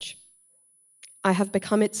I have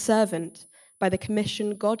become its servant by the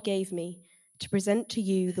commission God gave me to present to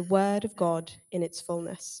you the word of God in its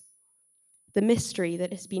fullness, the mystery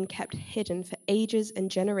that has been kept hidden for ages and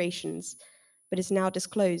generations, but is now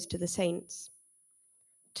disclosed to the saints.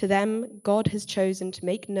 To them, God has chosen to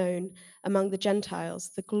make known among the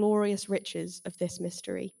Gentiles the glorious riches of this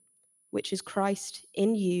mystery, which is Christ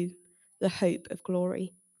in you, the hope of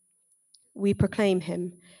glory. We proclaim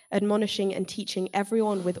him, admonishing and teaching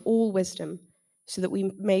everyone with all wisdom, so that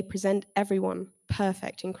we may present everyone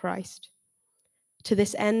perfect in Christ. To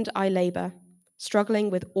this end I labor, struggling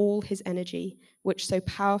with all his energy, which so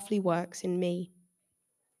powerfully works in me.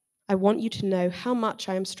 I want you to know how much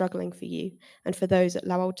I am struggling for you and for those at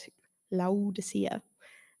Laodicea,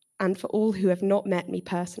 and for all who have not met me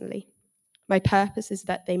personally. My purpose is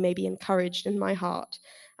that they may be encouraged in my heart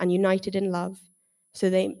and united in love, so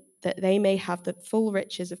that they may have the full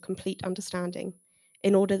riches of complete understanding,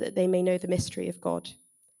 in order that they may know the mystery of God,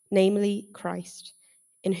 namely Christ,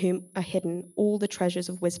 in whom are hidden all the treasures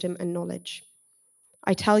of wisdom and knowledge.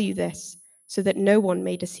 I tell you this, so that no one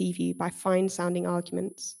may deceive you by fine-sounding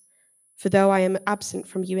arguments. For though I am absent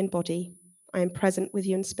from you in body, I am present with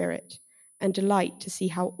you in spirit, and delight to see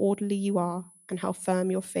how orderly you are and how firm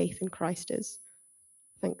your faith in Christ is.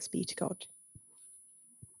 Thanks be to God.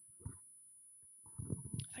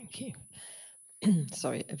 Thank you.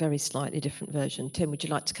 Sorry, a very slightly different version. Tim, would you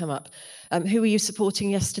like to come up? Who were you supporting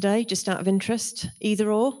yesterday, just out of interest?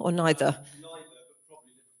 Either or neither? Neither, but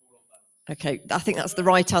probably Liverpool on that. Okay, I think that's the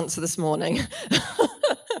right answer this morning.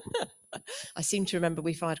 I seem to remember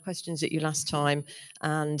we fired questions at you last time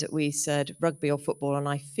and we said rugby or football, and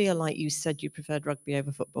I feel like you said you preferred rugby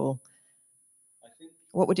over football. I think.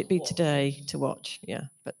 What would it be today to watch? Yeah,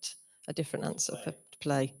 but a different answer for to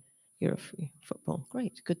play. You're football.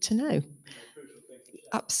 Great, good to know.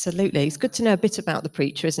 Absolutely. It's good to know a bit about the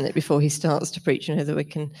preacher, isn't it, before he starts to preach and whether we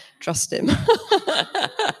can trust him. No.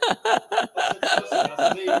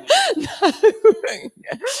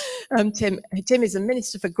 Tim is a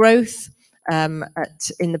minister for growth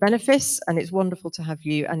in the Benefice, and it's wonderful to have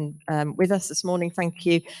you and with us this morning. Thank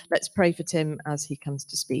you. Let's pray for Tim as he comes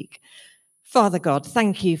to speak. Father God,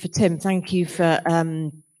 thank you for Tim. Thank you for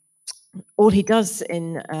all he does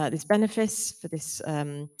in this Benefice, for this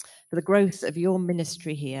for the growth of your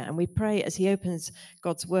ministry here. And we pray as he opens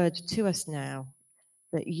God's word to us now,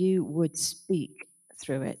 that you would speak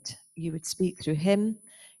through it. You would speak through him,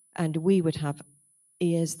 and we would have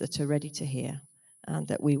ears that are ready to hear, and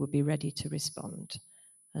that we would be ready to respond.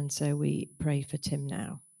 And so we pray for Tim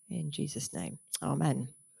now, in Jesus' name. Amen.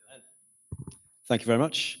 Thank you very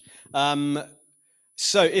much.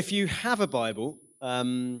 So if you have a Bible,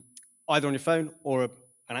 either on your phone or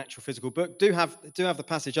an actual physical book, do have the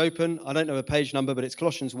passage open. I don't know a page number, but it's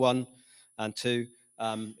Colossians 1 and 2,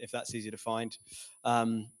 if that's easy to find.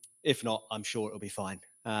 If not, I'm sure it'll be fine.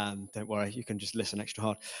 Don't worry, you can just listen extra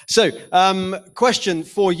hard. So, question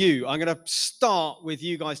for you. I'm going to start with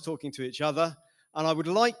you guys talking to each other, and I would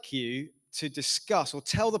like you to discuss or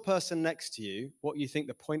tell the person next to you what you think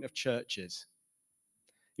the point of church is.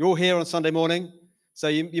 You're all here on Sunday morning, so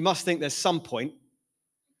you must think there's some point.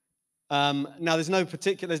 Now, there's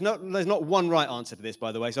not one right answer to this,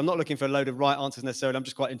 by the way, so I'm not looking for a load of right answers necessarily. I'm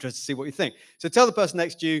just quite interested to see what you think. So tell the person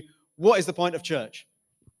next to you, what is the point of church?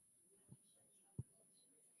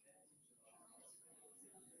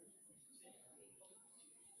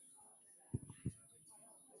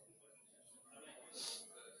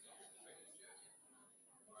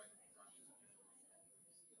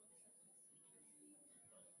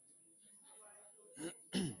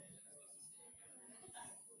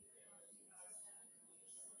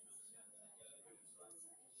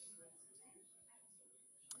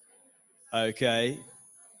 Okay.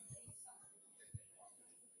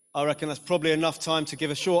 I reckon that's probably enough time to give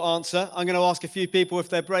a short answer. I'm going to ask a few people if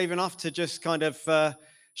they're brave enough to just kind of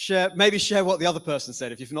share what the other person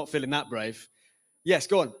said, if you're not feeling that brave. Yes,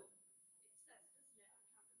 go on.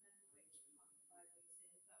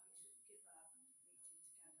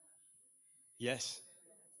 Yes.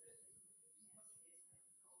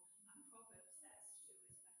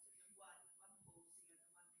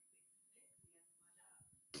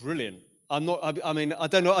 Brilliant. I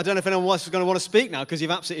don't know if anyone else is going to want to speak now because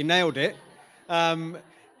you've absolutely nailed it.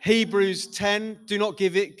 Hebrews 10, do not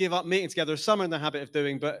give up meeting together, as some are in the habit of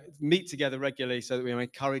doing, but meet together regularly so that we may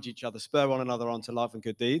encourage each other, spur one another on to love and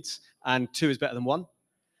good deeds. And 2 is better than 1.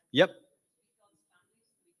 Yep.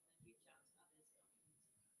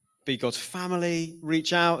 Be God's family,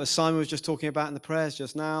 reach out, as Simon was just talking about in the prayers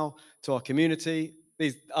just now, to our community.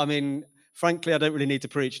 Frankly, I don't really need to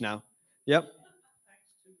preach now. Yep.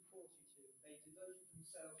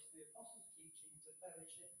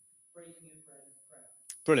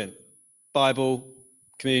 Brilliant. Bible,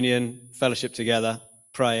 communion, fellowship together,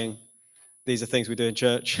 praying. These are things we do in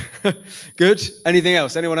church. Good. Anything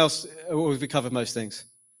else? Anyone else? Or have we covered most things?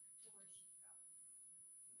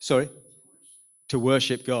 Sorry? To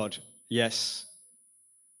worship God. Yes.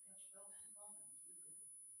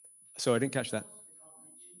 Sorry, I didn't catch that.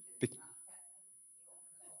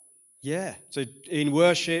 Yeah. So in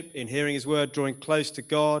worship, in hearing his word, drawing close to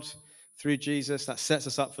God through Jesus, that sets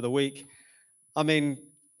us up for the week. I mean,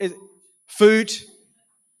 food.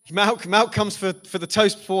 Malk comes for the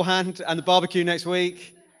toast beforehand and the barbecue next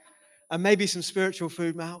week. And maybe some spiritual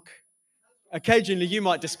food, Malk. Occasionally, you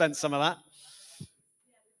might dispense some of that.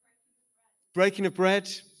 Breaking of bread.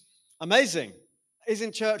 Amazing.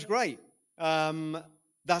 Isn't church great?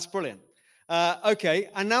 That's brilliant. Okay,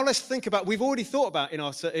 and now let's think about, we've already thought about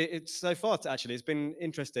so far, actually, it's been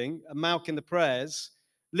interesting. Malk in the prayers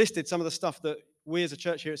listed some of the stuff that we as a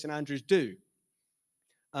church here at St. Andrews do.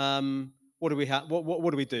 What do we have?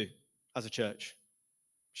 What do we do as a church?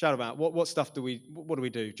 Shout about what stuff do we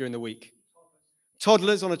do during the week?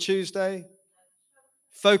 Toddlers on a Tuesday,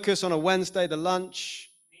 focus on a Wednesday, the lunch,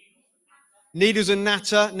 needles and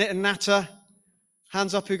natter, knit and natter.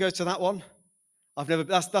 Hands up, who goes to that one?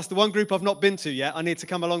 That's the one group I've not been to yet. I need to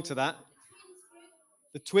come along to that.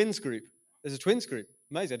 The twins group. There's a twins group.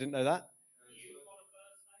 Amazing, I didn't know that.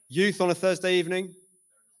 Youth on a Thursday evening.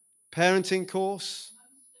 Parenting course.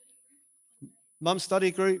 Mum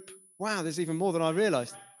study group. Wow, there's even more than I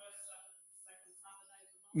realised.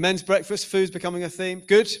 Men's breakfast, food's becoming a theme.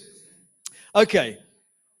 Good. Okay.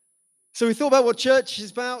 So we thought about what church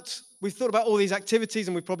is about. We've thought about all these activities,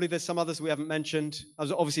 and there's some others we haven't mentioned.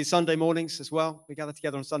 Obviously, Sunday mornings as well. We gather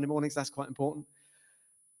together on Sunday mornings. That's quite important.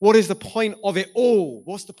 What is the point of it all?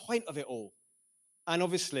 What's the point of it all? And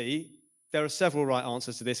obviously, there are several right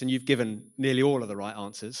answers to this, and you've given nearly all of the right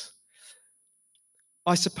answers.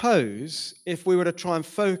 I suppose if we were to try and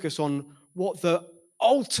focus on what the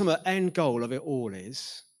ultimate end goal of it all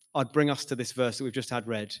is, I'd bring us to this verse that we've just had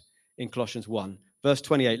read in Colossians 1, verse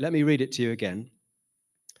 28. Let me read it to you again.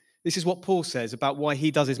 This is what Paul says about why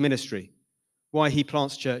he does his ministry, why he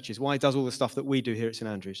plants churches, why he does all the stuff that we do here at St.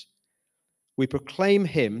 Andrews. We proclaim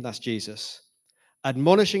him, that's Jesus,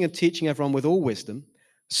 admonishing and teaching everyone with all wisdom,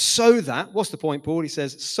 so that, what's the point, Paul? He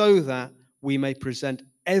says, so that we may present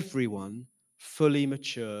everyone fully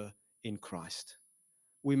mature in Christ.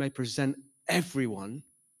 We may present everyone,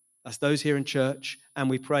 that's those here in church, and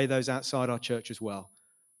we pray those outside our church as well,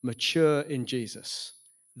 mature in Jesus.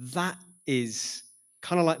 That is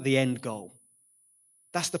kind of like the end goal.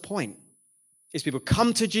 That's the point. Is people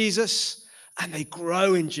come to Jesus and they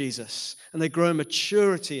grow in Jesus and they grow in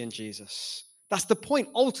maturity in Jesus. That's the point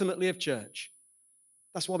ultimately of church.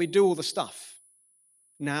 That's why we do all the stuff.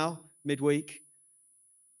 Now, midweek,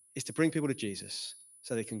 is to bring people to Jesus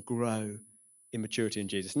so they can grow in maturity in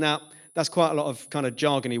Jesus. Now, that's quite a lot of kind of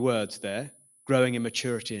jargony words there, growing in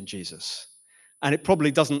maturity in Jesus. And it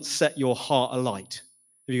probably doesn't set your heart alight.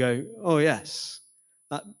 If you go, oh yes.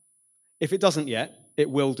 If it doesn't yet, it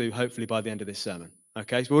will do, hopefully, by the end of this sermon.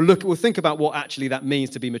 Okay, so we'll think about what actually that means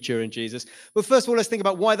to be mature in Jesus. But first of all, let's think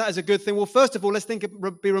about why that is a good thing. Well, first of all, let's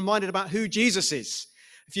be reminded about who Jesus is.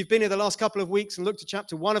 If you've been here the last couple of weeks and looked at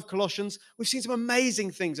chapter 1 of Colossians, we've seen some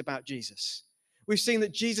amazing things about Jesus. We've seen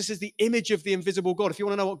that Jesus is the image of the invisible God. If you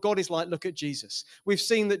want to know what God is like, look at Jesus. We've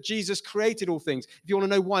seen that Jesus created all things. If you want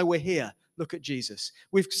to know why we're here, look at Jesus.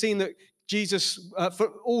 We've seen that Jesus, for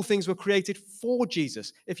all things were created for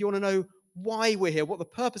Jesus. If you want to know why we're here, what the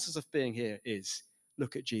purposes of being here is,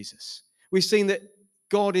 look at Jesus. We've seen that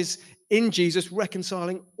God is in Jesus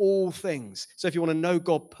reconciling all things. So if you want to know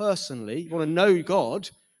God personally, you want to know God,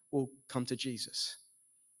 well, come to Jesus.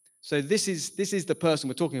 So this is the person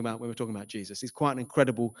we're talking about when we're talking about Jesus. He's quite an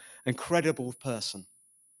incredible person.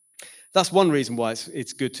 That's one reason why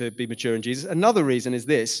it's good to be mature in Jesus. Another reason is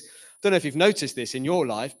this. I don't know if you've noticed this in your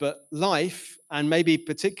life, but life, and maybe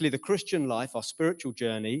particularly the Christian life, our spiritual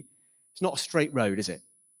journey, it's not a straight road, is it?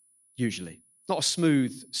 Usually. Not a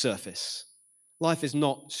smooth surface. Life is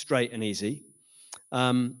not straight and easy.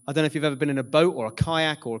 I don't know if you've ever been in a boat or a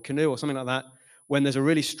kayak or a canoe or something like that when there's a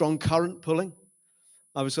really strong current pulling.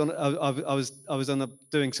 I was doing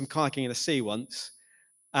some kayaking in the sea once,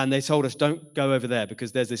 and they told us don't go over there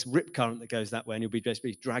because there's this rip current that goes that way, and you'll be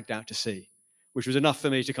basically dragged out to sea, which was enough for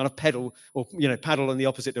me to kind of paddle in the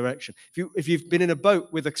opposite direction. If you've been in a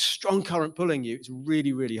boat with a strong current pulling you, it's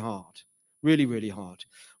really, really hard, really, really hard.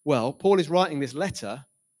 Well, Paul is writing this letter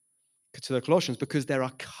to the Colossians because there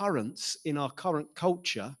are currents in our current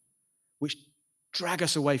culture which drag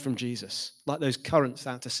us away from Jesus, like those currents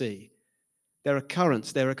out to sea. There are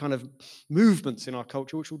currents, there are kind of movements in our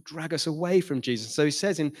culture which will drag us away from Jesus. So he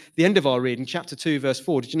says in the end of our reading, chapter 2, verse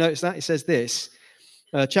 4, did you notice that? He says this,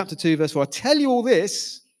 chapter 2, verse 4, I tell you all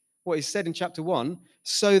this, what he said in chapter 1,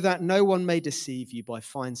 so that no one may deceive you by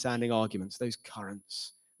fine-sounding arguments, those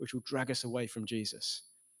currents which will drag us away from Jesus.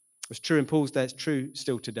 It was true in Paul's day, it's true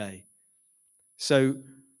still today. So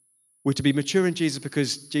we're to be mature in Jesus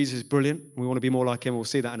because Jesus is brilliant. We want to be more like him. We'll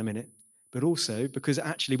see that in a minute. But also because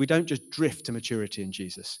actually we don't just drift to maturity in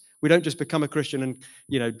Jesus. We don't just become a Christian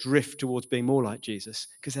and, drift towards being more like Jesus,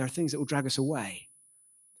 because there are things that will drag us away.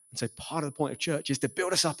 And so part of the point of church is to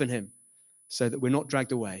build us up in him so that we're not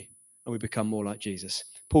dragged away and we become more like Jesus.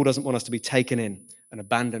 Paul doesn't want us to be taken in and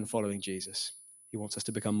abandon following Jesus. He wants us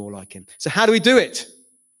to become more like him. So how do we do it?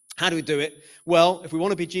 How do we do it? Well, if we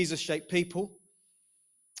want to be Jesus-shaped people,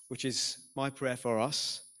 which is my prayer for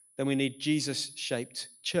us, then we need Jesus-shaped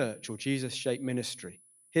church or Jesus-shaped ministry.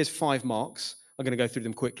 Here's 5 marks. I'm going to go through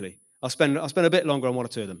them quickly. I'll spend a bit longer on 1 or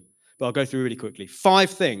 2 of them, but I'll go through really quickly. 5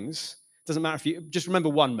 things. Doesn't matter if you just remember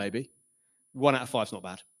 1 maybe. 1 out of 5 is not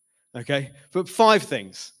bad. Okay? But 5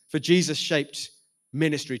 things for Jesus-shaped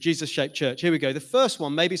ministry, Jesus-shaped church. Here we go. The first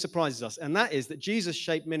one maybe surprises us, and that is that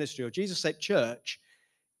Jesus-shaped ministry or Jesus-shaped church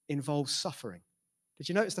involves suffering. Did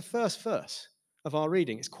you notice the first verse of our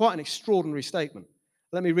reading? It's quite an extraordinary statement.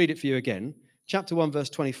 Let me read it for you again. Chapter 1, verse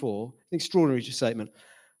 24, an extraordinary statement.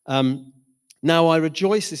 Now I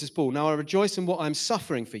rejoice, this is Paul, now I rejoice in what I'm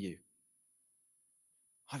suffering for you.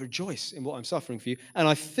 I rejoice in what I'm suffering for you, and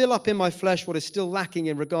I fill up in my flesh what is still lacking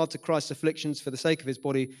in regard to Christ's afflictions for the sake of his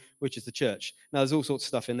body, which is the church. Now there's all sorts of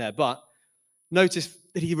stuff in there, but notice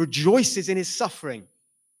that he rejoices in his suffering.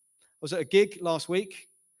 I was at a gig last week,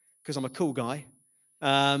 because I'm a cool guy.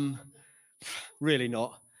 Really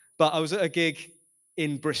not. But I was at a gig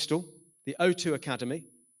in Bristol, the O2 Academy,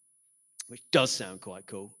 which does sound quite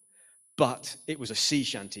cool, but it was a sea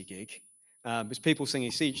shanty gig. There's people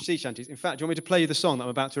singing sea shanties. In fact, do you want me to play you the song that I'm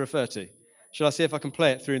about to refer to? Shall I see if I can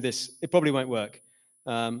play it through this? It probably won't work.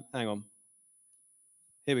 Hang on.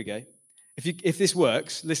 Here we go. If this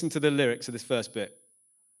works, listen to the lyrics of this first bit.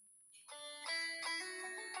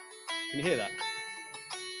 Can you hear that?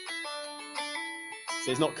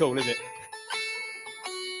 See, it's not cool, is it?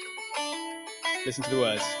 Listen to the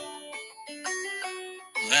words.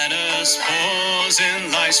 Let us pause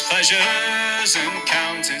in life's pleasures and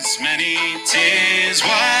count its many tears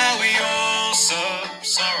while we all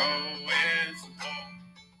sorrow with hope.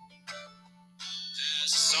 There's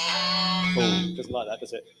a song. Cool. Doesn't like that,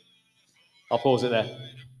 does it? I'll pause it there.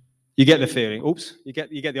 You get the feeling. Oops. You get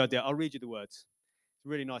the idea. I'll read you the words. It's a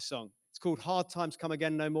really nice song. It's called Hard Times Come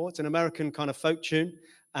Again No More. It's an American kind of folk tune.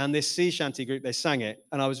 And this sea shanty group, they sang it.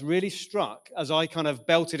 And I was really struck as I kind of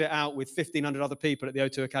belted it out with 1,500 other people at the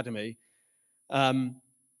O2 Academy of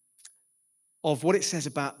what it says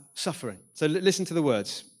about suffering. So listen to the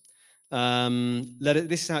words.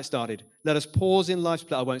 This is how it started. Let us pause in life's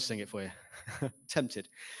pleasure. I won't sing it for you. Tempted.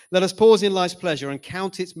 Let us pause in life's pleasure and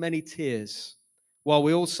count its many tears while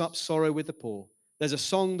we all sup sorrow with the poor. There's a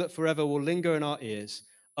song that forever will linger in our ears.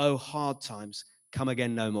 Oh, hard times, come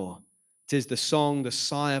again no more. 'Tis the song, the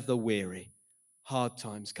sigh of the weary. Hard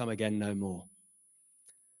times come again no more.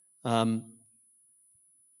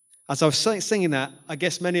 As I was singing that, I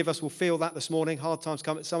guess many of us will feel that this morning. Hard times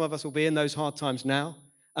come. Some of us will be in those hard times now.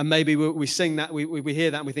 And maybe we sing that, we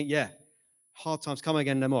hear that, and we think, yeah, hard times come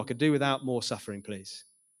again no more. I could do without more suffering, please.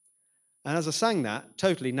 And as I sang that,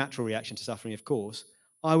 totally natural reaction to suffering, of course,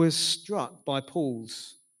 I was struck by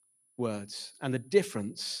Paul's words and the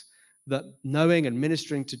difference that knowing and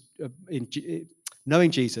ministering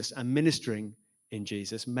knowing Jesus and ministering in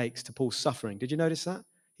Jesus makes to Paul's suffering. Did you notice that?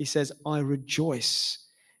 He says, I rejoice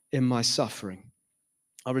in my suffering.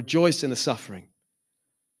 I rejoice in the suffering.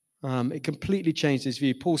 It completely changed his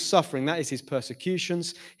view. Paul's suffering, that is his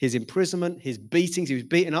persecutions, his imprisonment, his beatings. He was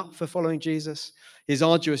beaten up for following Jesus. His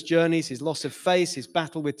arduous journeys, his loss of faith, his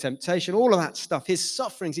battle with temptation, all of that stuff. His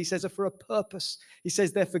sufferings, he says, are for a purpose. He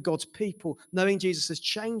says they're for God's people. Knowing Jesus has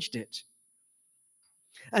changed it.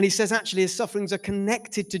 And he says actually his sufferings are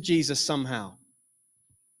connected to Jesus somehow.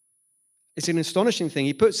 It's an astonishing thing.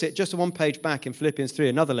 He puts it just 1 page back in Philippians 3,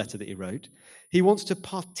 another letter that he wrote. He wants to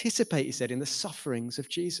participate, he said, in the sufferings of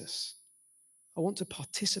Jesus. I want to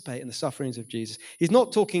participate in the sufferings of Jesus. He's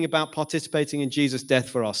not talking about participating in Jesus' death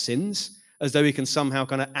for our sins, as though he can somehow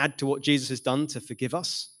kind of add to what Jesus has done to forgive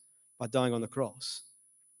us by dying on the cross.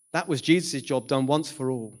 That was Jesus' job done once for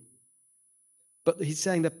all. But he's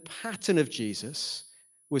saying the pattern of Jesus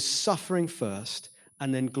was suffering first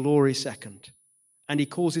and then glory second. And he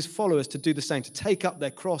calls his followers to do the same, to take up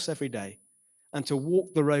their cross every day and to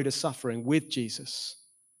walk the road of suffering with Jesus.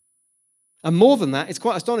 And more than that, it's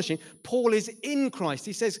quite astonishing. Paul is in Christ.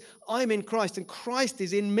 He says, I'm in Christ and Christ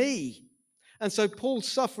is in me. And so Paul's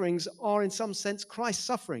sufferings are in some sense Christ's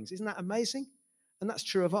sufferings. Isn't that amazing? And that's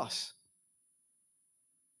true of us.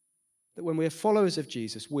 That when we are followers of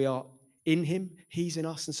Jesus, we are in him, he's in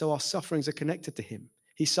us, and so our sufferings are connected to him.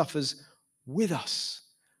 He suffers with us,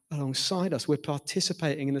 alongside us. We're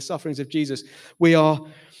participating in the sufferings of Jesus. We are,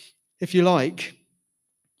 if you like,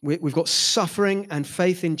 we've got suffering and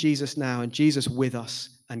faith in Jesus now, and Jesus with us,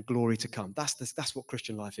 and glory to come. That's what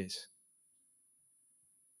Christian life is.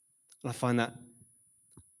 And I find that,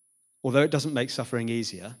 although it doesn't make suffering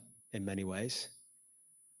easier in many ways,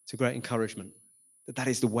 it's a great encouragement that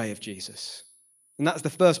is the way of Jesus. And that's the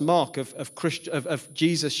first mark of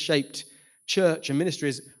Jesus-shaped church and ministry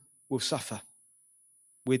is we'll suffer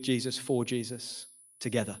with Jesus, for Jesus,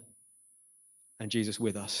 together, and Jesus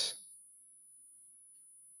with us.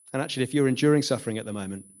 And actually, if you're enduring suffering at the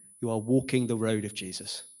moment, you are walking the road of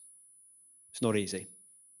Jesus. It's not easy,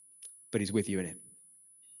 but he's with you in it.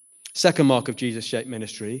 Second mark of Jesus-shaped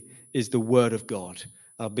ministry is the word of God.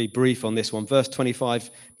 I'll be brief on this one. Verse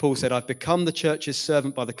 25, Paul said, I've become the church's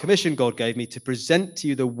servant by the commission God gave me to present to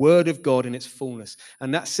you the word of God in its fullness.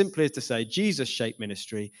 And that simply is to say, Jesus-shaped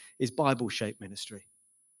ministry is Bible-shaped ministry.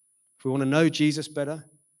 If we want to know Jesus better,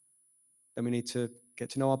 then we need to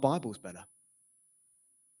get to know our Bibles better.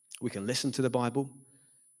 We can listen to the Bible.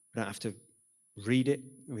 We don't have to read it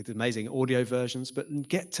with amazing audio versions, but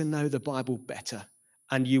get to know the Bible better.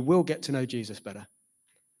 And you will get to know Jesus better.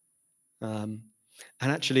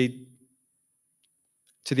 And actually,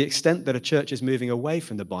 to the extent that a church is moving away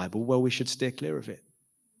from the Bible, well, we should steer clear of it.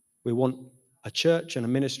 We want a church and a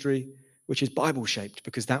ministry which is Bible-shaped,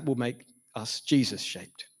 because that will make us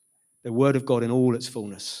Jesus-shaped. The word of God in all its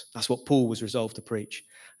fullness. That's what Paul was resolved to preach.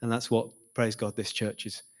 And that's what, praise God, this church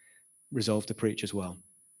is resolved to preach as well.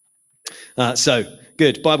 So,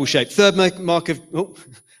 good, Bible-shaped. Third mark of,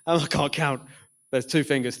 I can't count. There's two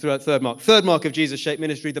fingers, third mark. Third mark of Jesus-shaped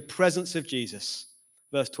ministry, the presence of Jesus.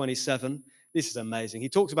 Verse 27, this is amazing. He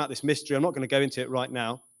talks about this mystery. I'm not going to go into it right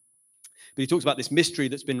now. But he talks about this mystery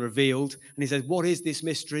that's been revealed. And he says, what is this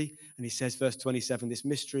mystery? And he says, verse 27, this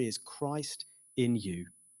mystery is Christ in you,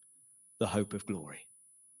 the hope of glory.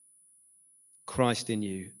 Christ in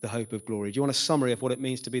you, the hope of glory. Do you want a summary of what it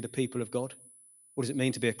means to be the people of God? What does it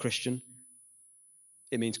mean to be a Christian?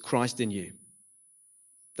 It means Christ in you,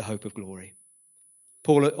 the hope of glory.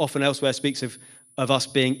 Paul often elsewhere speaks of us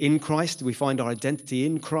being in Christ. We find our identity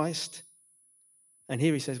in Christ. And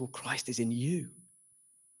here he says, well, Christ is in you.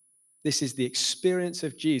 This is the experience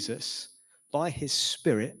of Jesus by his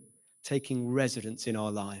Spirit taking residence in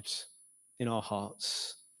our lives, in our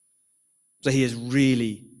hearts. So he is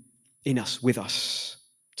really in us, with us.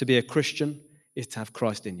 To be a Christian is to have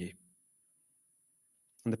Christ in you.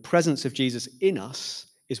 And the presence of Jesus in us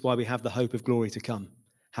is why we have the hope of glory to come.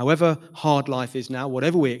 However hard life is now,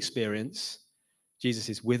 whatever we experience, Jesus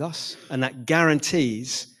is with us, and that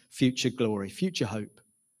guarantees future glory, future hope,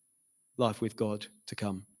 life with God to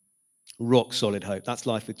come. Rock solid hope. That's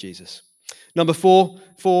life with Jesus. Number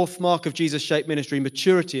fourth mark of Jesus-shaped ministry,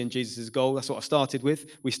 maturity in Jesus' goal. That's what I started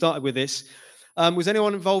with. We started with this. Was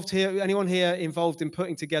anyone here involved in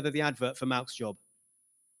putting together the advert for Malk's job?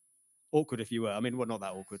 Awkward if you were. I mean, well, not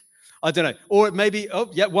that awkward. I don't know. Or maybe,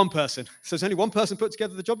 one person. So there's only one person put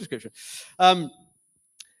together the job description.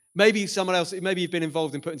 Maybe someone else, maybe you've been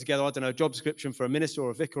involved in putting together, I don't know, a job description for a minister or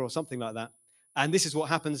a vicar or something like that. And this is what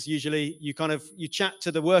happens usually. You chat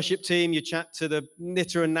to the worship team, you chat to the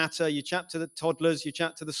knitter and natter, you chat to the toddlers, you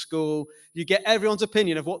chat to the school. You get everyone's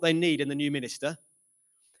opinion of what they need in the new minister.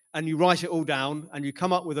 And you write it all down and you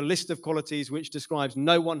come up with a list of qualities which describes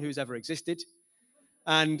no one who's ever existed.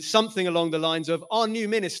 And something along the lines of our new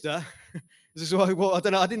minister. This is well, I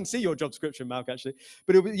don't know. I didn't see your job description, Malk, actually,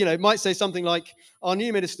 but it might say something like, "Our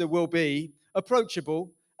new minister will be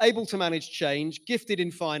approachable, able to manage change, gifted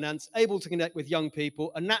in finance, able to connect with young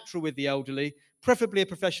people, a natural with the elderly, preferably a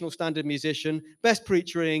professional standard musician, best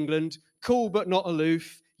preacher in England, cool but not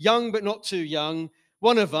aloof, young but not too young,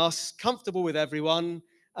 one of us, comfortable with everyone,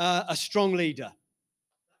 a strong leader."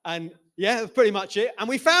 And yeah, that's pretty much it. And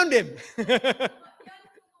we found him.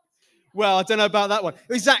 Well, I don't know about that one.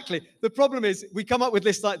 Exactly. The problem is we come up with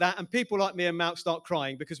lists like that and people like me and Malk start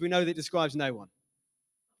crying because we know that it describes no one.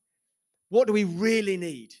 What do we really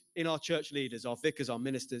need in our church leaders, our vicars, our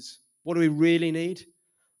ministers? What do we really need?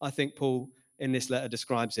 I think Paul in this letter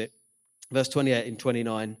describes it. Verse 28 and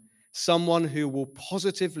 29. Someone who will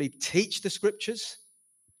positively teach the scriptures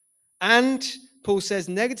and, Paul says,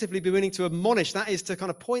 negatively be willing to admonish. That is to kind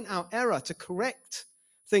of point out error, to correct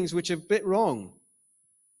things which are a bit wrong,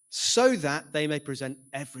 so that they may present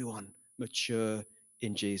everyone mature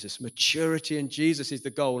in Jesus. Maturity in Jesus is the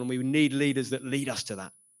goal, and we need leaders that lead us to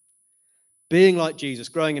that. Being like Jesus,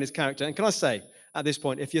 growing in his character. And can I say, at this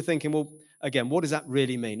point, if you're thinking, well, again, what does that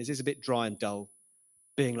really mean? Is this a bit dry and dull?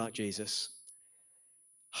 Being like Jesus?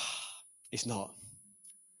 It's not.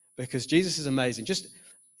 Because Jesus is amazing. Just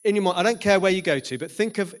in your mind, I don't care where you go to, but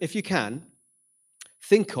think of, if you can,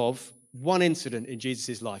 think of one incident in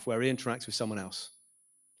Jesus' life where he interacts with someone else.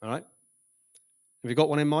 All right? Have you got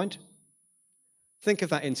one in mind? Think of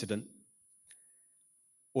that incident,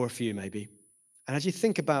 or a few maybe. And as you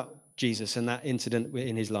think about Jesus and that incident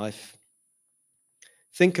in his life,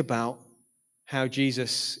 think about how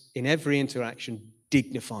Jesus, in every interaction,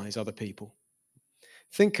 dignifies other people.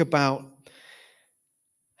 Think about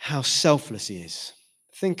how selfless he is.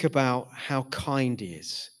 Think about how kind he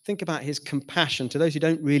is. Think about his compassion to those who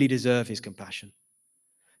don't really deserve his compassion.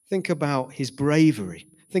 Think about his bravery.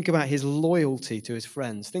 Think about his loyalty to his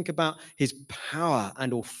friends. Think about his power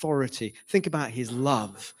and authority. Think about his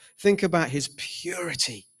love. Think about his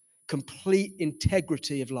purity, complete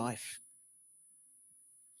integrity of life.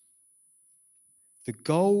 The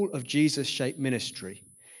goal of Jesus-shaped ministry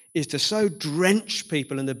is to so drench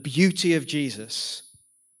people in the beauty of Jesus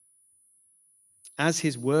as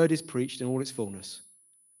his word is preached in all its fullness,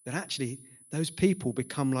 that actually those people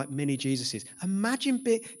become like mini Jesuses. Imagine,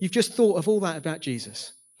 you've just thought of all that about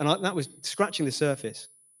Jesus, and that was scratching the surface.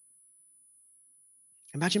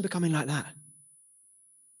 Imagine becoming like that.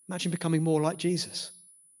 Imagine becoming more like Jesus.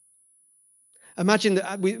 Imagine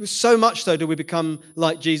that so much so do we become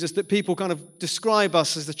like Jesus that people kind of describe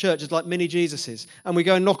us as the church as like mini Jesuses. And we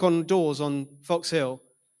go and knock on doors on Fox Hill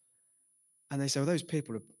and they say, well, those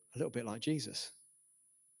people are a little bit like Jesus.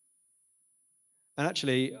 And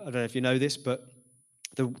actually, I don't know if you know this, but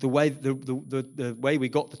the way we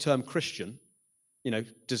got the term Christian, to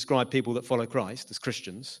describe people that follow Christ as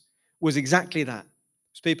Christians, was exactly that.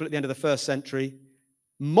 It was people at the end of the first century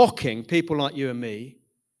mocking people like you and me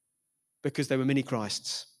because they were mini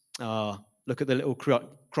Christs. Look at the little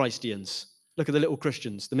Christians. Look at the little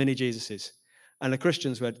Christians, the mini Jesuses. And the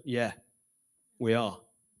Christians went, yeah, we are.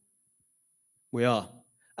 We are.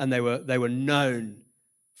 And they were known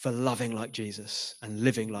for loving like Jesus and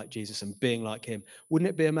living like Jesus and being like him. Wouldn't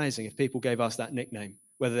it be amazing if people gave us that nickname,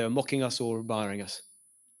 whether they were mocking us or admiring us?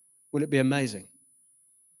 Wouldn't it be amazing?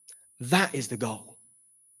 That is the goal.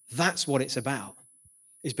 That's what it's about,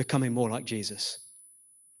 is becoming more like Jesus.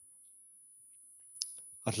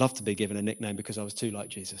 I'd love to be given a nickname because I was too like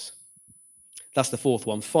Jesus. That's the fourth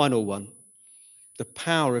one, final one. The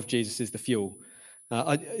power of Jesus is the fuel.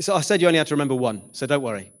 So I said you only had to remember one, so don't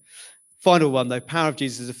worry. Final one, though, power of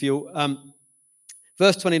Jesus is the fuel.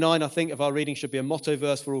 Verse 29, I think, of our reading should be a motto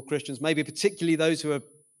verse for all Christians, maybe particularly those who are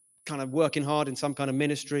kind of working hard in some kind of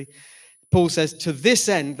ministry. Paul says, to this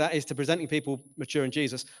end, that is to presenting people mature in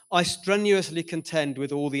Jesus, I strenuously contend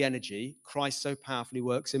with all the energy Christ so powerfully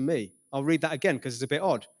works in me. I'll read that again because it's a bit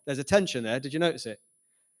odd. There's a tension there. Did you notice it?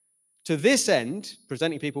 To this end,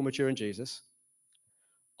 presenting people mature in Jesus,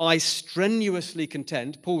 I strenuously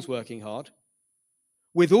contend, Paul's working hard,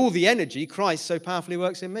 with all the energy Christ so powerfully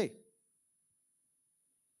works in me.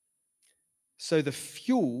 So the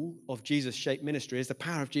fuel of Jesus-shaped ministry is the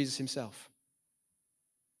power of Jesus himself.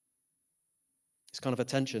 It's kind of a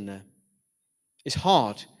tension there. It's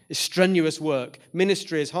hard. It's strenuous work.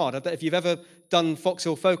 Ministry is hard. If you've ever done Fox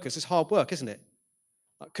Hill Focus, it's hard work, isn't it?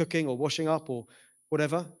 Like cooking or washing up or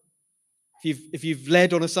whatever. If you've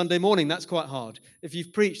led on a Sunday morning, that's quite hard. If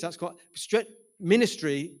you've preached, that's quite...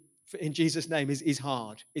 Ministry in Jesus' name is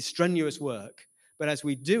hard. It's strenuous work. But as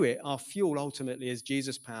we do it, our fuel ultimately is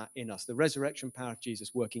Jesus' power in us, the resurrection power of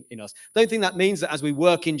Jesus working in us. Don't think that means that as we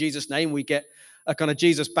work in Jesus' name, we get a kind of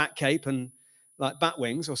Jesus bat cape and like bat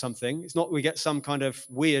wings or something. It's not we get some kind of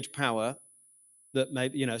weird power that may,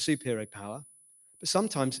 superhero power. But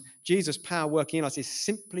sometimes Jesus' power working in us is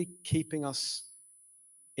simply keeping us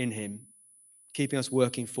in him, keeping us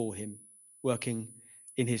working for him, working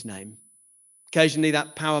in his name. Occasionally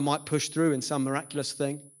that power might push through in some miraculous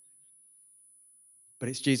thing, but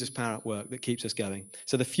it's Jesus' power at work that keeps us going.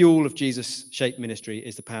 So the fuel of Jesus-shaped ministry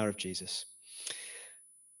is the power of Jesus.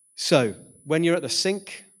 So when you're at the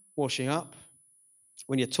sink washing up,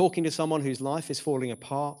 when you're talking to someone whose life is falling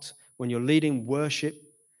apart, when you're leading worship,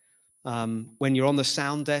 when you're on the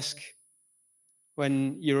sound desk,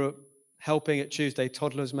 when you're helping at Tuesday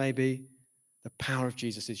Toddlers maybe, the power of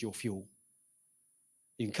Jesus is your fuel.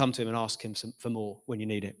 You can come to him and ask him for more when you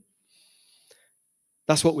need it.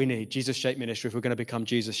 That's what we need, Jesus-shaped ministry, if we're going to become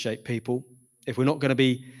Jesus-shaped people. If we're not going to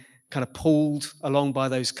be kind of pulled along by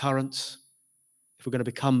those currents, if we're going to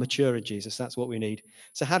become mature in Jesus, that's what we need.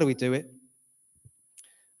 So how do we do it?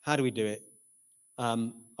 How do we do it?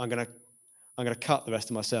 I'm going to cut the rest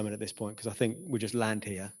of my sermon at this point because I think we just land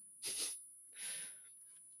here.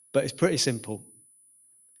 But it's pretty simple.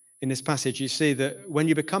 In this passage, you see that when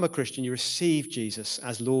you become a Christian, you receive Jesus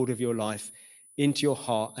as Lord of your life into your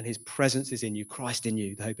heart, and his presence is in you, Christ in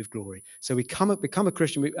you, the hope of glory. So we become a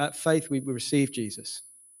Christian. At faith, we receive Jesus.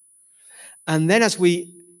 And then as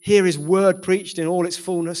we hear his word preached in all its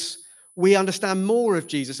fullness, we understand more of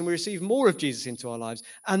Jesus and we receive more of Jesus into our lives.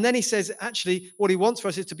 And then he says, actually, what he wants for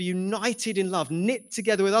us is to be united in love, knit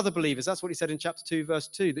together with other believers. That's what he said in chapter 2, verse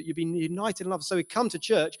 2, that you've been united in love. So we come to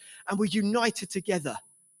church and we're united together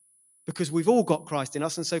because we've all got Christ in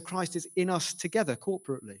us. And so Christ is in us together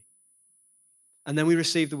corporately. And then we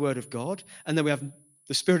receive the word of God. And then we have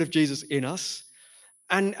the Spirit of Jesus in us.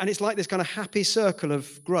 And it's like this kind of happy circle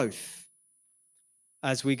of growth.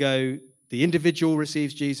 As we go, the individual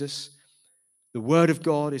receives Jesus. The word of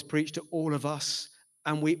God is preached to all of us,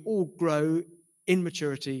 and we all grow in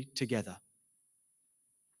maturity together.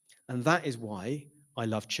 And that is why I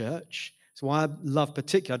love church. It's why I love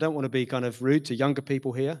particularly, I don't want to be kind of rude to younger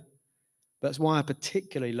people here, but it's why I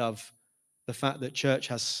particularly love the fact that church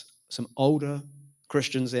has some older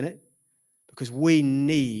Christians in it, because we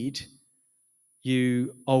need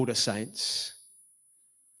you older saints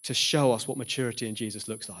to show us what maturity in Jesus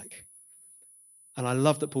looks like. And I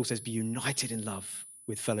love that Paul says, be united in love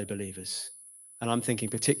with fellow believers. And I'm thinking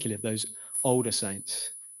particularly of those older saints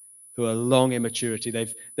who are long in maturity.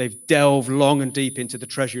 They've delved long and deep into the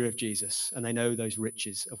treasure of Jesus, and they know those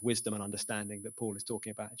riches of wisdom and understanding that Paul is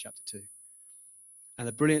talking about in chapter 2. And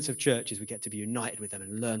the brilliance of church is we get to be united with them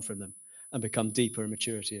and learn from them and become deeper in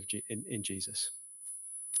maturity in Jesus.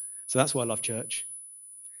 So that's why I love church.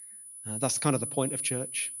 That's kind of the point of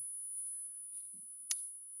church.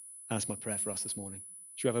 That's my prayer for us this morning.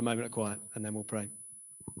 Should we have a moment of quiet and then we'll pray?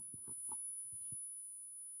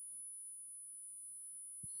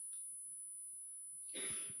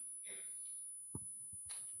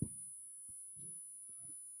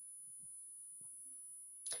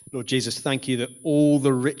 Lord Jesus, thank you that all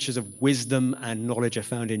the riches of wisdom and knowledge are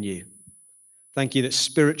found in you. Thank you that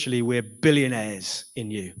spiritually we're billionaires in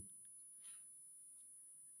you.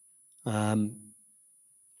 And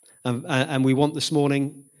we want this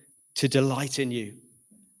morning to delight in you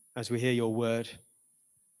as we hear your word.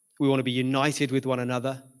 We want to be united with one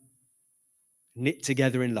another, knit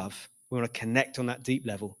together in love. We want to connect on that deep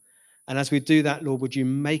level. And as we do that, Lord, would you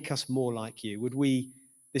make us more like you? Would we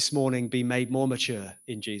this morning be made more mature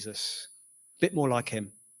in Jesus, a bit more like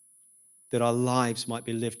him, that our lives might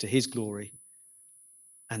be lived to his glory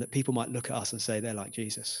and that people might look at us and say they're like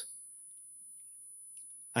Jesus.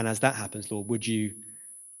 And as that happens, Lord, would you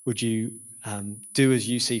do as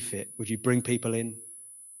you see fit? Would you bring people in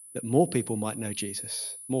that more people might know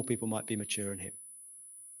Jesus, more people might be mature in him?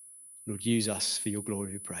 Lord, use us for your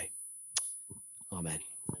glory, we pray. Amen.